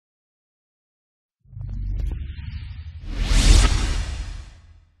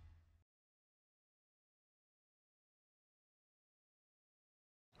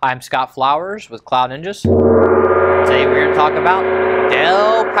I'm Scott Flowers with Cloud Ninjas. Today we're going to talk about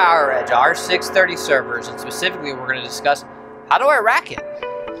Dell PowerEdge R630 servers, and specifically we're going to discuss how do I rack it.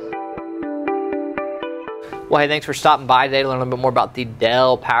 Well, hey, thanks for stopping by today to learn a little bit more about the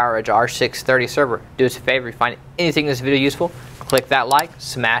Dell PowerEdge R630 server. Do us a favor, if you find anything in this video useful, click that like,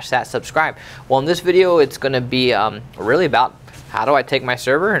 smash that subscribe. Well, in this video it's going to be really about how do I take my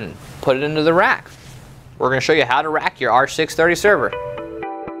server and put it into the rack. We're going to show you how to rack your R630 server.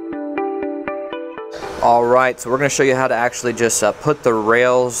 Alright, so we're going to show you how to actually just put the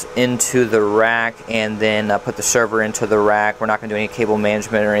rails into the rack and then put the server into the rack. We're not going to do any cable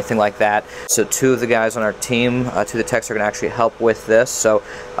management or anything like that. So two of the guys on our team, two of the techs, are going to actually help with this. So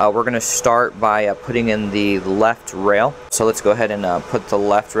we're going to start by putting in the left rail. So let's go ahead and put the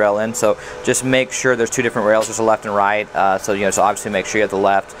left rail in. So just make sure there's two different rails, there's a left and right. So obviously make sure you have the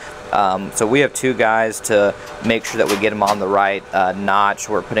left. So we have two guys to make sure that we get them on the right notch.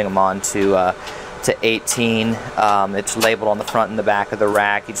 We're putting them on to 18. It's labeled on the front and the back of the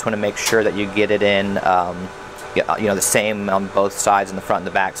rack. You just want to make sure that you get it in the same on both sides, in the front and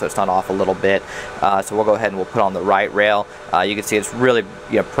the back, so it's not off a little bit. So we'll go ahead and we'll put on the right rail. You can see it's really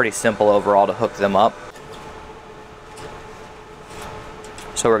pretty simple overall to hook them up.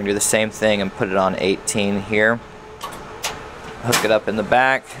 So we're going to do the same thing and put it on 18 here. Hook it up in the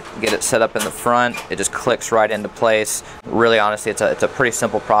back, get it set up in the front. It just clicks right into place. Really, honestly, it's a pretty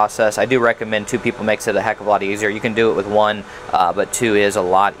simple process. I do recommend two people, makes it a heck of a lot easier. You can do it with one, but two is a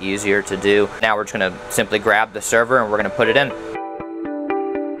lot easier to do. Now we're just going to simply grab the server and we're going to put it in.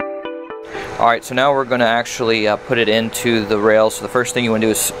 Alright, so now we're going to actually put it into the rails. So the first thing you want to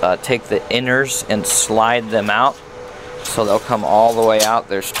do is take the inners and slide them out. So they'll come all the way out.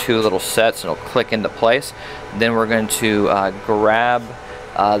 There's two little sets and it'll click into place. Then we're going to grab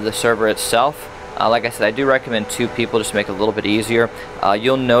the server itself. Like I said, I do recommend two people just to make it a little bit easier.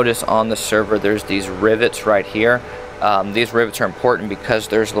 You'll notice on the server there's these rivets right here. These rivets are important because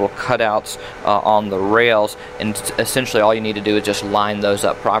there's little cutouts on the rails, and essentially all you need to do is just line those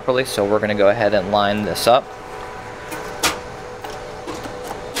up properly. So we're going to go ahead and line this up.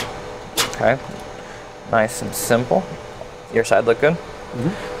 Okay, nice and simple. Your side look good?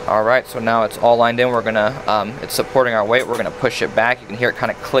 Mm-hmm. Alright, so now it's all lined in. We're gonna, it's supporting our weight. We're gonna push it back. You can hear it kind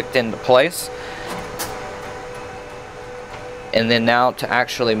of clicked into place. And then now to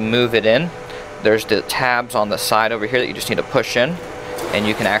actually move it in, there's the tabs on the side over here that you just need to push in, and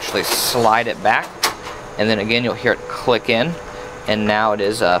you can actually slide it back. And then again, you'll hear it click in, and now it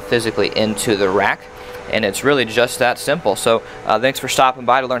is physically into the rack. And it's really just that simple. So thanks for stopping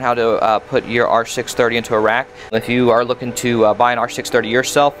by to learn how to put your R630 into a rack. If you are looking to buy an R630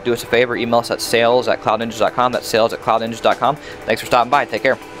 yourself, do us a favor, email us at sales@cloudninjas.com. That's sales@cloudninjas.com. Thanks for stopping by. Take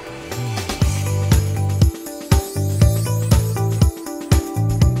care.